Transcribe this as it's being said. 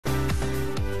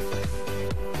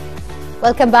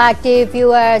Welcome back, dear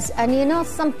viewers. And you know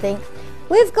something?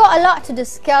 We've got a lot to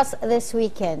discuss this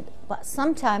weekend, but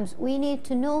sometimes we need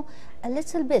to know a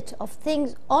little bit of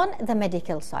things on the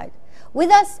medical side.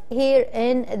 With us here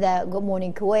in the Good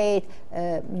Morning Kuwait,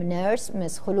 nurse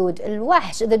Ms. Kholoud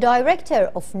Alwahsh, the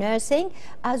Director of Nursing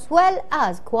as well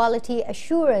as Quality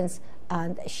Assurance,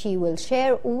 and she will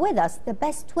share with us the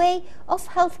best way of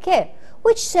healthcare,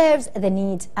 which serves the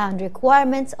needs and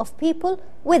requirements of people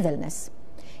with illness.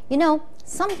 You know,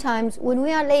 sometimes when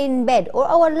we are laying in bed or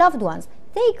our loved ones,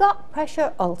 they got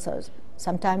pressure ulcers,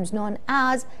 sometimes known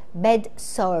as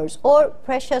bedsores or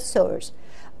pressure sores,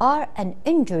 are an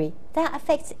injury that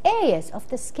affects areas of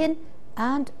the skin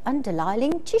and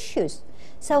underlying tissues.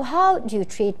 So how do you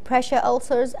treat pressure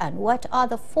ulcers, and what are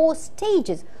the 4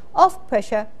 stages of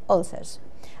pressure ulcers?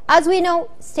 As we know,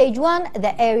 stage 1,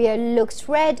 the area looks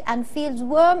red and feels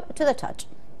warm to the touch.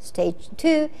 Stage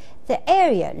 2, the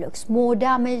area looks more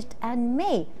damaged and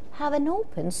may have an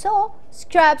open sore,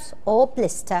 scrapes or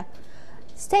blister.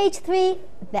 Stage 3,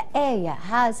 the area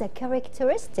has a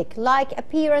characteristic-like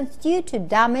appearance due to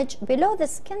damage below the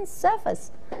skin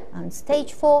surface. And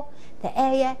stage 4, the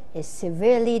area is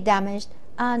severely damaged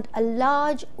and a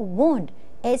large wound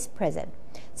is present.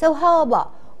 So how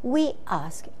about we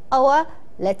ask our,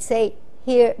 let's say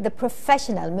here, the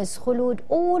professional Ms. Kholoud,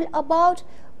 all about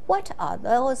what are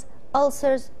those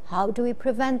ulcers, how do we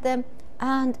prevent them,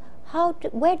 and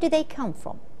where do they come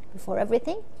from? Before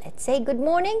everything, let's say good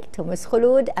morning to Ms.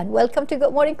 Kholoud and welcome to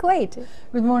Good Morning Kuwait.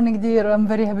 Good morning, dear. I'm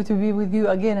very happy to be with you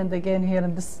again and again here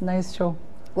in this nice show.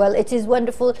 Well, it is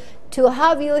wonderful to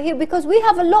have you here because we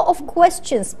have a lot of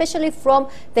questions, especially from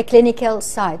the clinical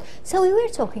side. So we were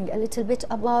talking a little bit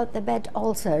about the bed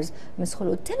ulcers. Ms.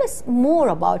 Kholoud, tell us more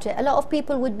about it. A lot of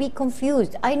people would be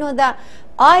confused. I know that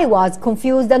I was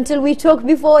confused until we talked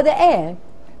before the air.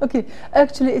 Okay,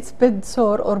 actually it's bed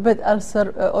sore or bed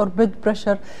ulcer or bed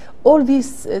pressure. All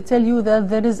these tell you that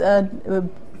there is a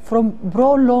from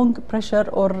prolonged pressure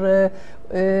or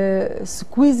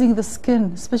squeezing the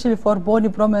skin, especially for bony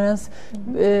prominence,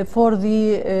 for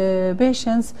the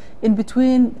patients in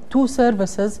between 2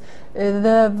 surfaces,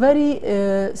 the very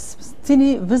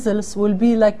tiny vessels will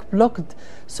be like blocked,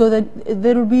 so that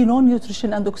there will be no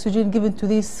nutrition and oxygen given to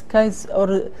these kinds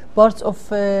or parts of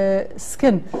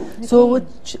skin, so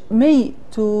which may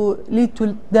lead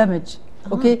to damage.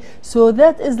 Okay, so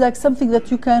that is like something that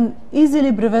you can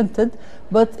easily prevent it,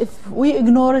 but if we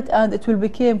ignore it and it will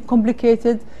become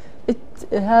complicated, it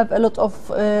have a lot of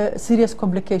serious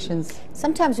complications.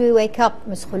 Sometimes we wake up,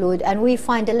 Ms. Kholoud, and we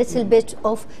find a little bit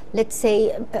of, let's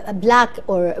say, black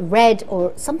or red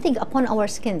or something upon our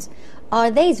skins.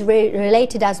 Are these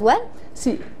related as well?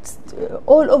 See,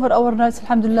 all over our nights,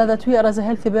 alhamdulillah, that we are as a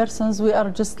healthy persons, we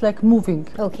are just like moving.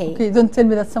 Okay, don't tell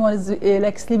me that someone is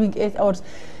like sleeping 8 hours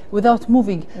without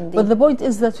moving. Indeed. But the point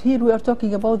is that here we are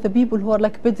talking about the people who are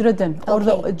like bedridden or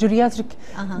the geriatric,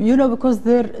 you know, because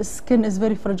their skin is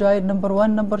very fragile, number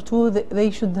 1. Number 2,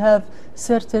 they should have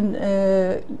certain,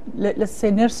 let's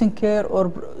say, nursing care or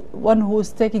one who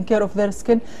is taking care of their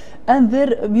skin, and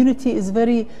their immunity is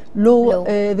very low.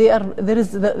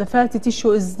 The fatty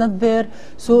tissue is not there,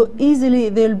 so easily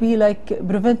they'll be like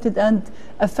prevented and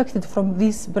affected from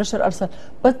these pressure ulcer.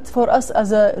 But for us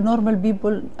as a normal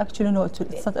people, actually no, it's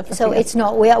not affecting. So it's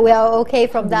not, we are okay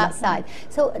from that side.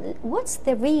 So what's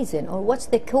the reason or what's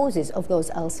the causes of those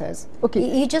ulcers?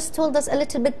 Okay, you just told us a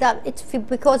little bit that it's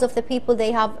because of the people,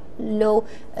 they have low,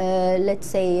 let's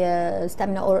say,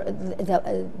 stamina or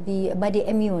the body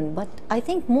immune, but I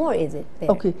think more is it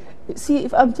there. Okay, see,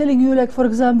 if I'm telling you, like for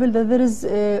example, that there is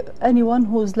anyone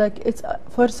who's like, it's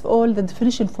first of all, the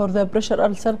definition for the pressure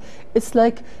ulcer, it's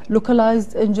like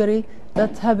localized injury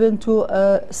that happen to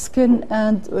skin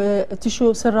and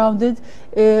tissue surrounded,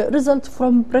 result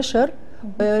from pressure,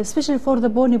 especially for the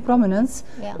bony prominence,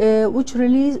 which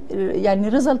really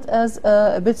result as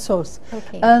bed sores.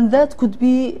 And that could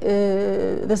be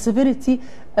the severity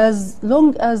as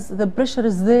long as the pressure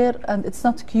is there and it's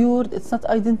not cured, it's not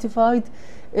identified.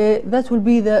 That will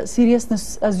be the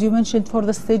seriousness, as you mentioned, for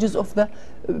the stages of the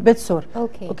bed sore.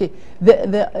 Okay.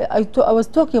 I was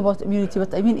talking about immunity,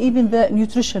 but I mean even the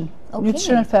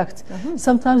nutritional fact.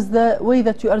 Sometimes the way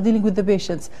that you are dealing with the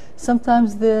patients.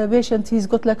 Sometimes the patient, he's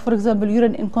got like, for example,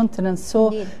 urine incontinence,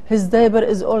 so his diaper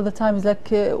is all the time is like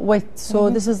wet. So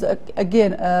this is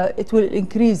again, it will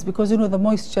increase because you know the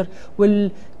moisture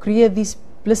will create these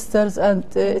blisters and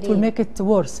it will make it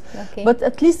worse. But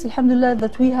at least alhamdulillah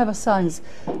that we have a signs.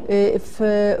 If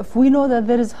we know that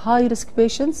there is high risk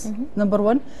patients, number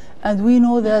 1, and we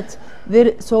know that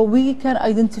so we can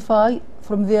identify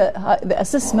the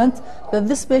assessment that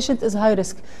this patient is high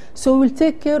risk. So we'll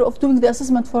take care of doing the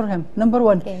assessment for him. Number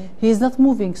one, he is not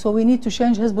moving, so we need to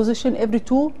change his position every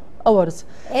 2 hours.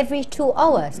 Every 2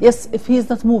 hours? Yes, if he is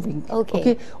not moving.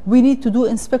 Okay. We need to do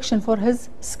inspection for his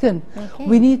skin.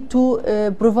 We need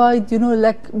to provide, you know,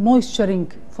 like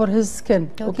moisturing for his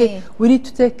skin. Okay. We need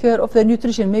to take care of the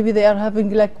nutrition. Maybe they are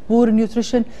having like poor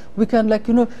nutrition. We can, like,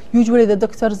 you know, usually the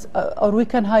doctors or we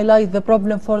can highlight the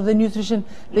problem for the nutrition.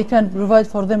 They can provide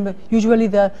for them usually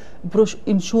the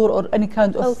insure or any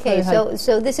kind of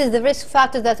so this is the risk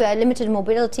factors that are limited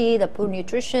mobility, the poor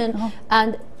nutrition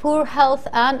and poor health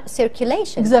and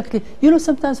circulation. Exactly. You know,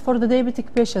 sometimes for the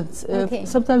diabetic patients,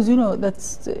 sometimes, you know,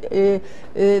 that's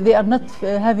they are not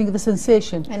having the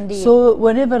sensation. Indeed. So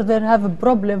whenever they have a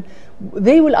problem,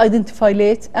 they will identify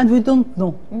late, and we don't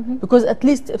know, because at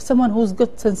least if someone who's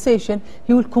got sensation,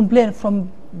 he will complain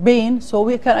from pain, so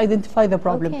we can identify the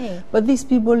problem. But these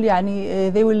people,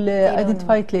 they will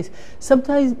identify it late.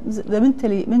 Sometimes the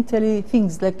mentally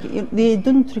things, like they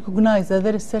don't recognize that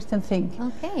there is certain thing.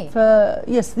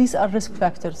 Yes, these are risk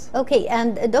factors.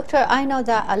 And doctor, I know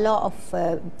that a lot of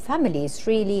families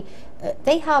really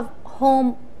they have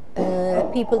home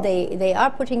people, they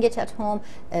are putting it at home,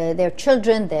 their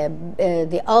children,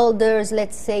 the elders,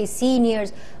 let's say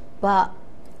seniors, but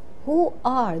who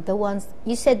are the ones,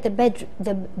 you said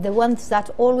the ones that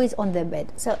always on their bed.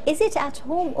 So is it at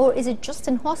home or is it just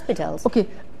in hospitals?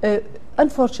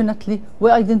 Unfortunately,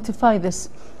 we identify this.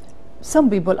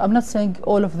 Some people, I'm not saying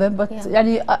all of them, but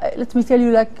let me tell you,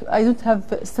 like, I don't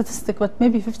have a statistic, but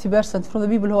maybe 50% from the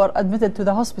people who are admitted to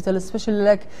the hospital, especially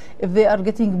like if they are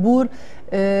getting poor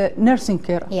nursing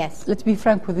care. Yes. Let's be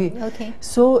frank with you.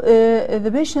 So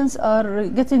the patients are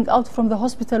getting out from the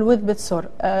hospital with bedsore.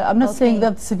 I'm not saying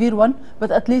that severe one, but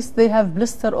at least they have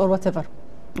blister or whatever.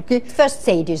 First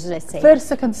stages, let's say. First,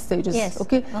 second stages. Yes.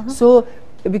 So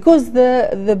because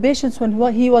the patients,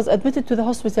 when he was admitted to the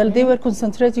hospital, they were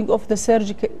concentrating of the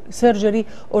surgery,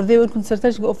 or they were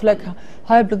concentrating of like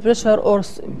high blood pressure or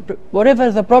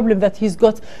whatever the problem that he's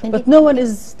got. But no one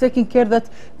is taking care that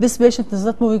this patient is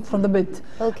not moving from the bed.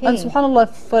 And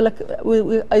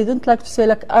subhanallah, I don't like to say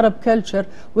like Arab culture,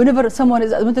 whenever someone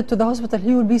is admitted to the hospital,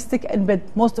 he will be stuck in bed,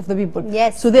 most of the people.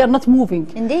 Yes. So they are not moving.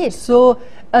 Indeed. So,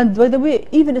 and by the way,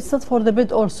 even it's not for the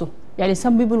bed also.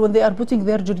 Some people, when they are putting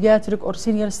their geriatric or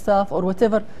senior staff or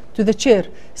whatever to the chair,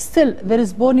 still there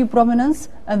is bony prominence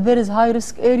and there is high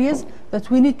risk areas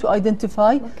that we need to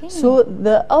identify. So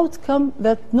the outcome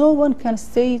that no one can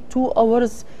stay 2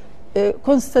 hours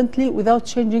constantly without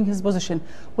changing his position,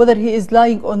 whether he is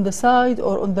lying on the side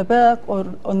or on the back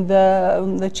or on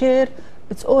the chair.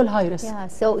 It's all high risk.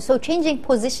 So changing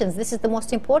positions, this is the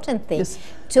most important thing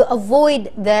to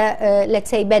avoid the let's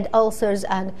say bed ulcers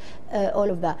and all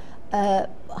of that.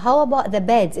 How about the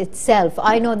beds itself?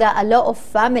 I know that a lot of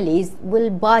families will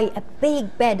buy a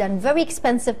big bed and very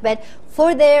expensive bed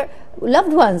for their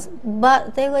loved ones,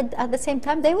 but they would, at the same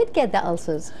time, they would get the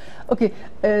ulcers.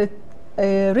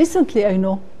 Recently, I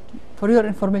know, for your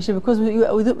information, because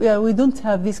we don't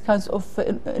have these kinds of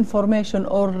information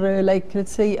or like,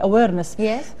 let's say, awareness,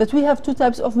 that we have 2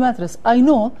 types of mattress. I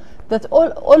know that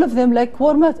all of them like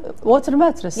water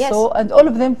mattress, so, and all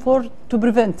of them to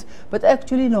prevent. But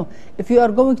actually no, if you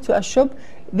are going to a shop,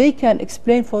 they can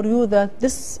explain for you that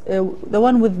this the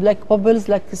one with like bubbles,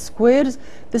 like squares,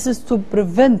 this is to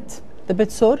prevent the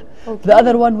bedsore. The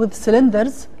other one with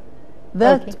cylinders,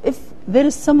 that if there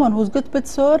is someone who's got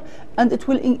bedsore, and it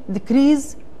will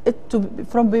decrease it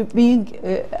from being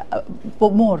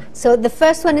more. So the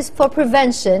first one is for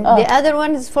prevention, the other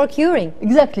one is for curing.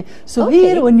 Exactly. So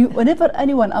here, whenever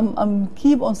anyone, I'm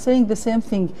keep on saying the same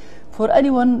thing. For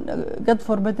anyone, God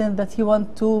forbidden, that he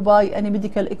want to buy any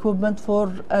medical equipment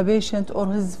for a patient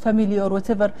or his family or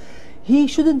whatever, he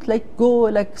shouldn't like go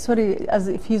like, sorry, as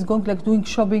if he's going like doing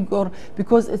shopping or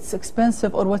because it's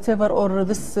expensive or whatever, or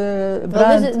this brand.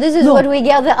 Well, this is what we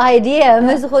get the idea,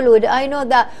 Ms. Kholoud. I know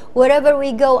that wherever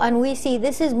we go and we see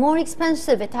this is more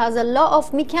expensive, it has a lot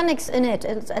of mechanics in it,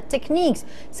 it's techniques,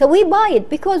 so we buy it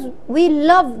because we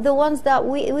love the ones that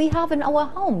we have in our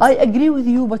homes. I agree with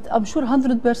you, but I'm sure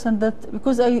 100% that,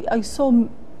 because I saw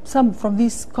some from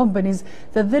these companies,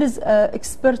 that there is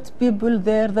expert people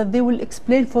there that they will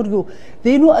explain for you.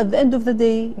 They know at the end of the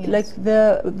day, like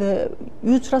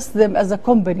you trust them as a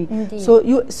company. Indeed. So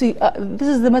you see, this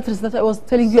is the mattress that I was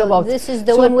telling you about. This is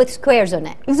the one with squares on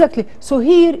it. Exactly. So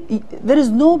here there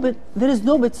is no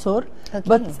bedsore,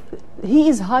 but he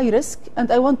is high risk,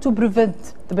 and I want to prevent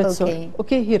the bedsore.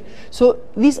 Okay, here. So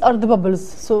these are the bubbles.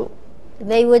 So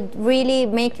they would really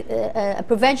make a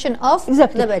prevention of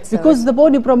exactly the bed sores. because the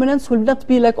bony prominence will not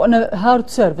be like on a hard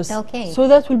surface. Okay. So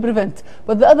that will prevent.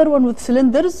 But the other one with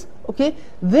cylinders, okay,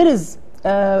 there is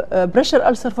pressure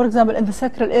ulcer, for example, in the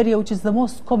sacral area, which is the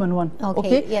most common one.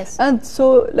 Okay, yes. And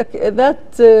so like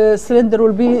that cylinder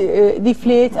will be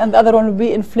deflate and the other one will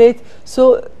be inflate.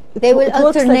 So they will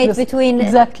alternate like between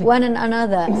exactly. one and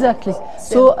another. Exactly.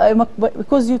 So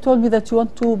because you told me that you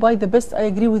want to buy the best, I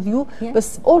agree with you. Yeah.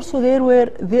 But also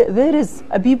there is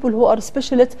a people who are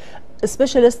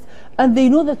specialists, and they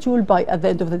know that you will buy at the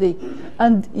end of the day,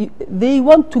 and they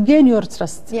want to gain your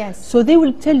trust. Yes. So they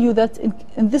will tell you that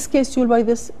in this case you will buy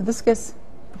this, in this case,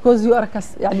 because you are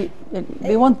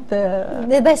they want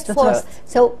the best for trust.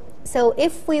 So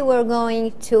if we were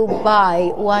going to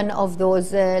buy one of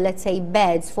those, let's say,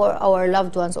 beds for our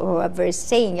loved ones or whoever is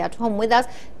staying at home with us,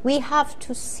 we have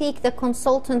to seek the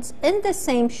consultants in the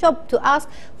same shop to ask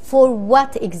for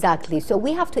what exactly. So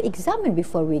we have to examine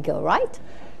before we go, right?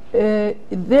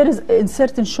 There is in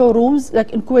certain showrooms,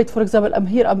 like in Kuwait, for example,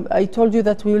 I told you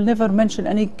that we will never mention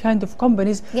any kind of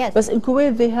companies. Yes. But in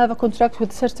Kuwait, they have a contract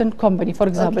with certain company, for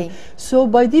example. Okay. So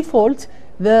by default,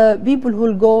 the people who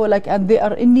will go and they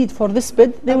are in need for this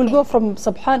bed, they will go from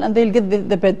Subhan and they'll get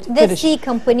the bed The finished. C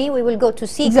company, we will go to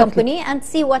C Exactly. company and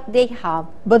see what they have.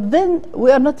 But then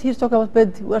we are not here talking about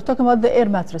bed, we are talking about the air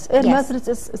mattress. Air Yes. mattress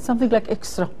is something like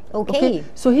extra. Okay.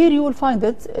 So here you will find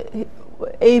it,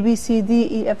 A, B, C, D,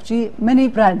 E, F, G, many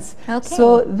brands. Okay.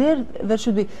 So there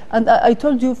should be. And I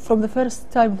told you from the first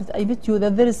time that I met you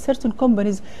that there is certain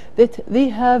companies that they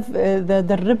have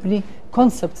the Ribni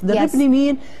concept. The Yes. Ribni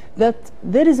mean that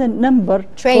there is a number.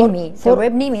 Train me. So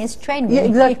Ribni means train me.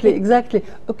 Yeah, exactly.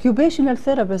 Occupational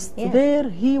therapist, Yes. there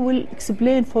he will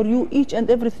explain for you each and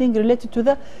everything related to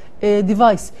the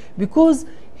device, because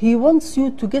he wants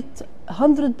you to get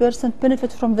 100%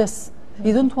 benefit from this.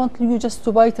 He don't want you just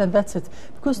to buy it and that's it.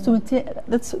 Because to maintain,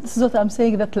 this is what I'm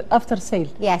saying, that after sale.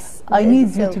 Yes. I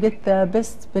need you to get the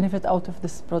best benefit out of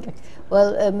this product.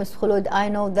 Well, Ms. Kholoud, I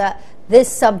know that this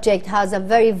subject has a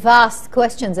very vast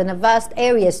questions and a vast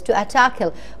areas to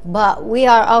tackle, but we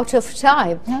are out of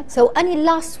time. Yeah. So any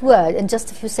last word in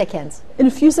just a few seconds? In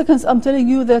a few seconds, I'm telling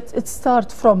you that it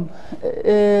starts from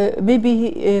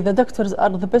maybe the doctors are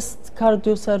the best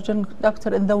cardio surgeon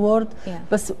doctor in the world. Yeah.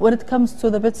 But when it comes to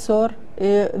the bed sore,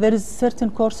 there is certain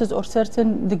courses or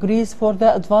certain degrees for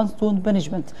the advanced wound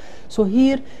management. So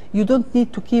here you don't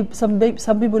need to keep some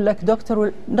people like doctor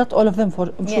will, not all of them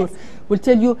for I'm sure, will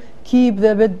tell you keep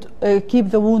the bed, keep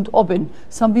the wound open.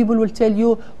 Some people will tell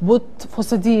you put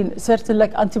Fosadine, certain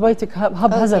like antibiotic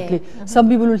haphazardly. Some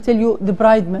people will tell you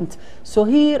debridement. So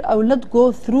here I will not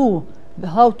go through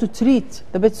how to treat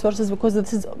the bed sources because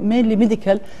this is mainly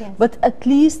medical, but at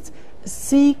least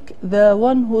seek the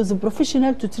one who is a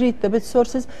professional to treat the bed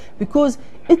sources, because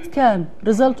it can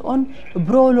result on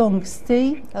prolonged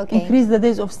stay, increase the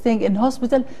days of staying in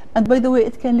hospital, and by the way,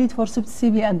 it can lead for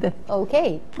septicemia and death.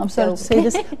 Okay. I'm sorry to say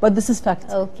this, but this is fact.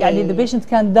 Okay. The patient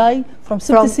can die from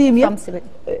septicemia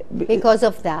because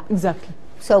of that. Exactly.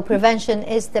 So prevention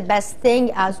is the best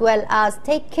thing, as well as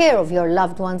take care of your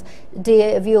loved ones,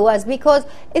 dear viewers, because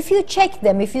if you check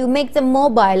them, if you make them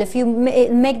mobile, if you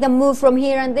make them move from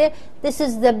here and there, this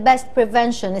is the best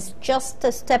prevention. It's just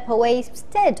a step away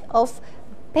instead of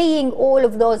paying all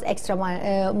of those extra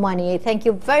money. Thank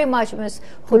you very much, Ms.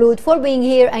 Kholoud, for being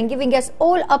here and giving us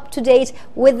all up to date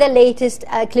with the latest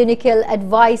clinical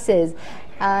advices.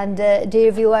 And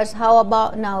dear viewers, how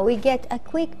about now we get a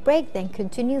quick break, then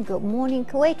continue Good Morning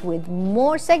Kuwait with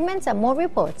more segments and more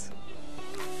reports.